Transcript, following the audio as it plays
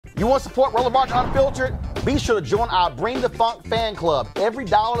You want to support Roland Martin Unfiltered? Be sure to join our Bring the Funk fan club. Every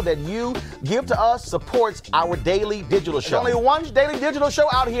dollar that you give to us supports our daily digital show. There's only one daily digital show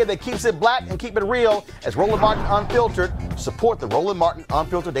out here that keeps it black and keep it real. As Roland Martin Unfiltered. Support the Roland Martin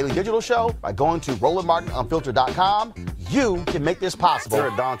Unfiltered daily digital show by going to RolandMartinUnfiltered.com. You can make this possible. I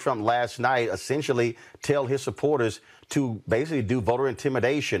heard Donald Trump last night essentially tell his supporters to basically do voter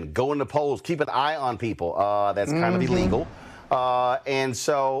intimidation, go in the polls, keep an eye on people. That's kind of illegal. And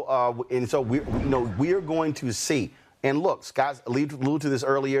so we are going to see. And look, Scott alluded to this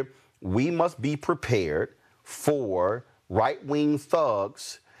earlier. We must be prepared for right-wing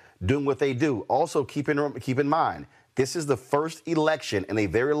thugs doing what they do. Also, keep in mind, this is the first election in a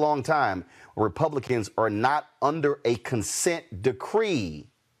very long time where Republicans are not under a consent decree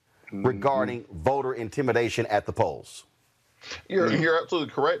regarding voter intimidation at the polls. You're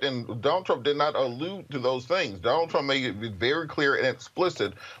absolutely correct, and Donald Trump did not allude to those things. Donald Trump made it very clear and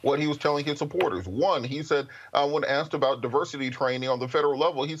explicit what he was telling his supporters. One, he said, when asked about diversity training on the federal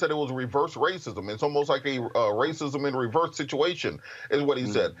level, he said it was reverse racism. It's almost like a racism in reverse situation, is what he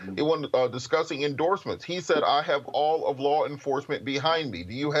said. He was discussing endorsements. He said, I have all of law enforcement behind me.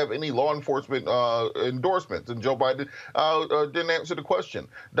 Do you have any law enforcement endorsements? And Joe Biden didn't answer the question.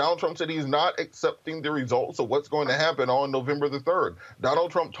 Donald Trump said he's not accepting the results of what's going to happen on November the 3rd.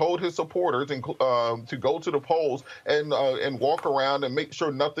 Donald Trump told his supporters to go to the polls and walk around and make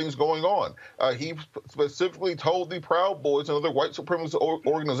sure nothing's going on. He specifically told the Proud Boys and other white supremacist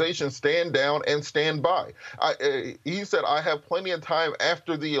organizations, stand down and stand by. He said, I have plenty of time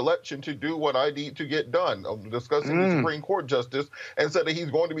after the election to do what I need to get done, discussing the Supreme Court justice, and said that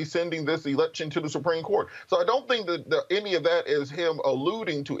he's going to be sending this election to the Supreme Court. So I don't think that any of that is him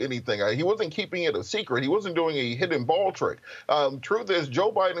alluding to anything. He wasn't keeping it a secret. He wasn't doing a hidden ball trick. Truth is,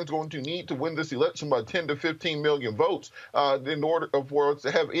 Joe Biden is going to need to win this election by 10 to 15 million votes in order for us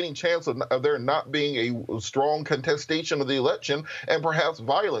to have any chance of there not being a strong contestation of the election and perhaps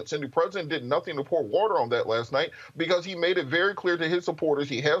violence. And the president did nothing to pour water on that last night because he made it very clear to his supporters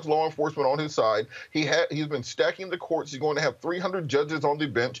he has law enforcement on his side. He's been stacking the courts. He's going to have 300 judges on the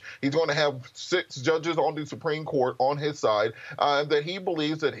bench. He's going to have 6 judges on the Supreme Court on his side. That he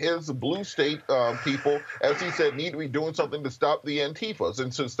believes that his blue state people, as he said, need to be doing something to stop the Antifas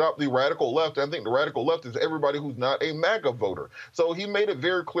and to stop the radical left. I think the radical left is everybody who's not a MAGA voter. So he made it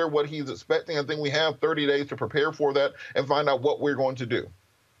very clear what he's expecting. I think we have 30 days to prepare for that and find out what we're going to do.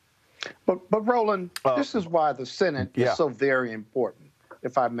 But Roland, this is why the Senate is so very important,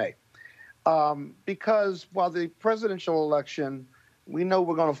 if I may. Because while the presidential election, we know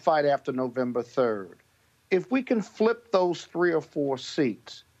we're going to fight after November 3rd. If we can flip those 3 or 4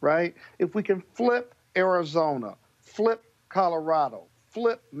 seats, right? If we can flip Arizona, flip Colorado,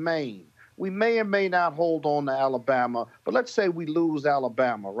 flip Maine. We may or may not hold on to Alabama, but let's say we lose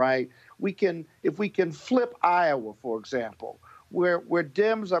Alabama, right? If we can flip Iowa, for example, where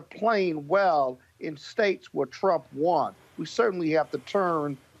Dems are playing well in states where Trump won. We certainly have to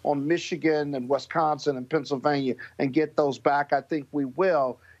turn on Michigan and Wisconsin and Pennsylvania and get those back. I think we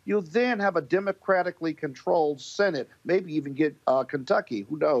will. You'll then have a democratically controlled Senate, maybe even get Kentucky,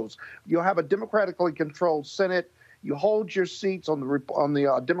 who knows. You'll have a democratically controlled Senate. You hold your seats on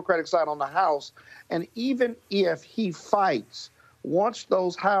the Democratic side on the House, and even if he fights, once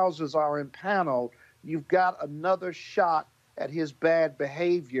those houses are impaneled, you've got another shot at his bad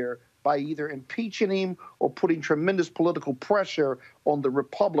behavior by either impeaching him or putting tremendous political pressure on the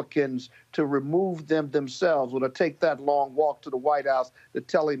Republicans to remove them themselves or to take that long walk to the White House to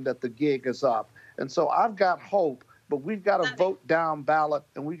tell him that the gig is up. And so I've got hope, but we've got to vote down ballot,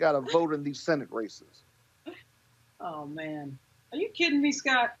 and we've got to vote in these Senate races. Oh, man. Are you kidding me,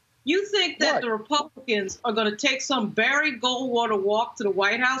 Scott? You think that the Republicans are going to take some Barry Goldwater walk to the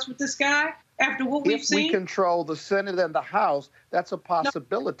White House with this guy after what we've seen? If we control the Senate and the House, that's a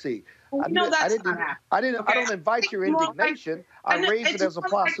possibility. No, that's not happening. I don't invite your indignation. I raise it as a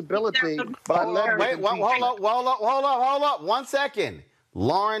possibility, but I let hold up. 1 second.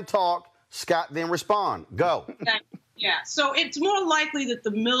 Lauren talk, Scott then respond. Go. Yeah, so it's more likely that the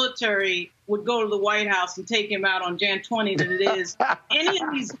military would go to the White House and take him out on Jan 20 than it is any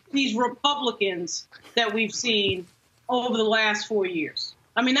of these Republicans that we've seen over the last 4 years.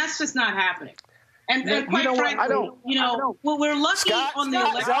 I mean, that's just not happening. And quite frankly, we're lucky on the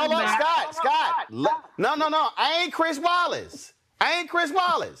election map. Scott. No. I ain't Chris Wallace.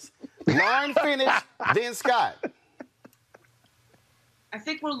 Lauren finished, then Scott. I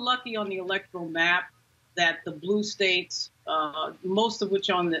think we're lucky on the electoral map that the blue states, most of which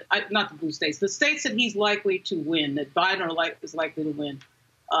not the blue states, the states that he's likely to win, that Biden is likely to win,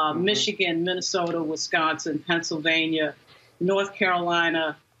 Michigan, Minnesota, Wisconsin, Pennsylvania, North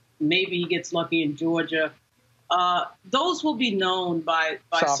Carolina, Maybe he gets lucky in Georgia. Those will be known by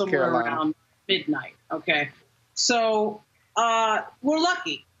South somewhere Carolina. around midnight. Okay, so we're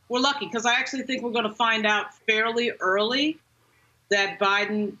lucky. We're lucky because I actually think we're going to find out fairly early that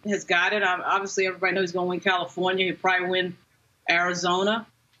Biden has got it. Obviously, everybody knows he's going to win California. He'll probably win Arizona.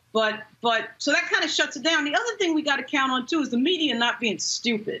 But so that kind of shuts it down. The other thing we got to count on, too, is the media not being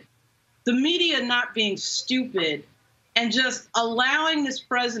stupid. The media not being stupid and just allowing this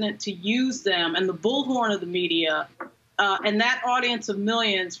president to use them and the bullhorn of the media and that audience of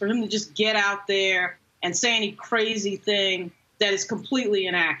millions for him to just get out there and say any crazy thing that is completely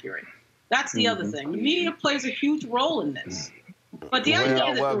inaccurate. That's the other thing. The media plays a huge role in this. But the idea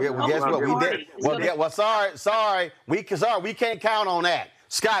that guess what we did? Sorry, we can't count on that.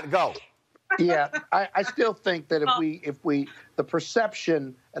 Scott, go. Yeah, I still think that if we the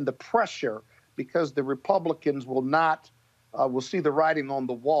perception and the pressure, because the Republicans will see the writing on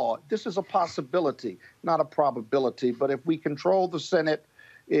the wall. This is a possibility, not a probability. But if we control the Senate,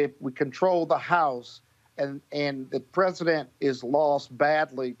 if we control the House, and the president is lost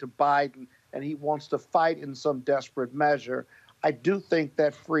badly to Biden, and he wants to fight in some desperate measure, I do think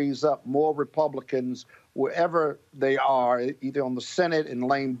that frees up more Republicans wherever they are, either on the Senate in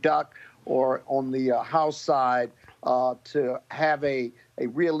lame duck or on the House side, to have a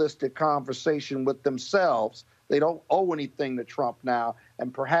realistic conversation with themselves. They don't owe anything to Trump now,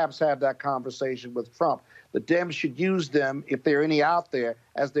 and perhaps have that conversation with Trump. The Dems should use them, if there are any out there,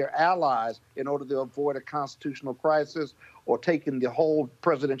 as their allies in order to avoid a constitutional crisis or taking the whole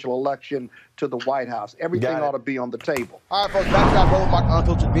presidential election to the White House. Everything ought to be on the table. All right, folks, back to our Roland Martin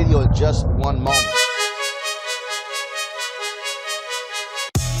Unfiltered video in just one moment.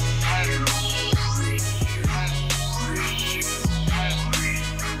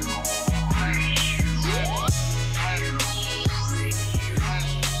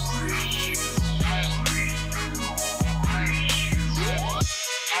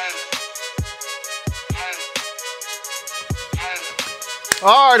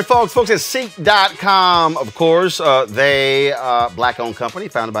 All right, folks at Seek.com, of course, they black-owned company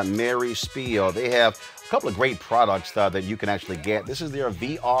founded by Mary Spiel. They have a couple of great products that you can actually get. This is their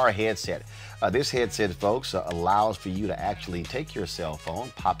VR headset. This headset, folks, allows for you to actually take your cell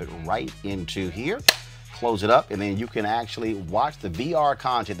phone, pop it right into here, close it up, and then you can actually watch the VR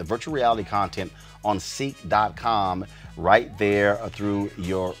content, the virtual reality content on Seek.com right there through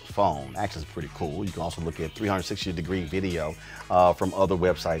your phone. Actually, it's pretty cool. You can also look at 360-degree video from other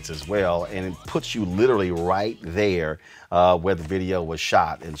websites as well, and it puts you literally right there where the video was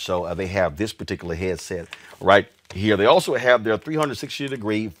shot. And so they have this particular headset right here. They also have their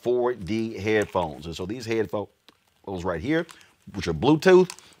 360-degree 4D headphones. And so these headphones right here, which are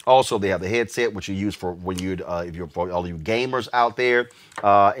Bluetooth. Also, they have the headset, which you use for when if you're for all you gamers out there.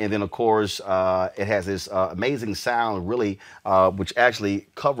 And then, of course, it has this amazing sound, really, which actually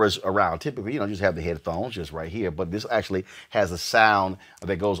covers around. Typically, just have the headphones just right here, but this actually has a sound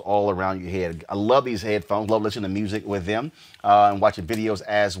that goes all around your head. I love these headphones. Love listening to music with them and watching videos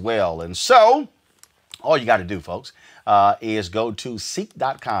as well. And so, all you got to do, folks, is go to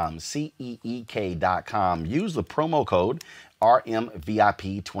Seek.com, Seek.com. Use the promo code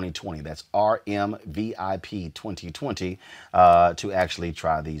RMVIP 2020. That's RMVIP 2020 to actually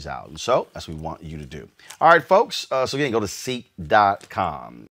try these out. And so that's what we want you to do. All right, folks. So again, go to Seek.com.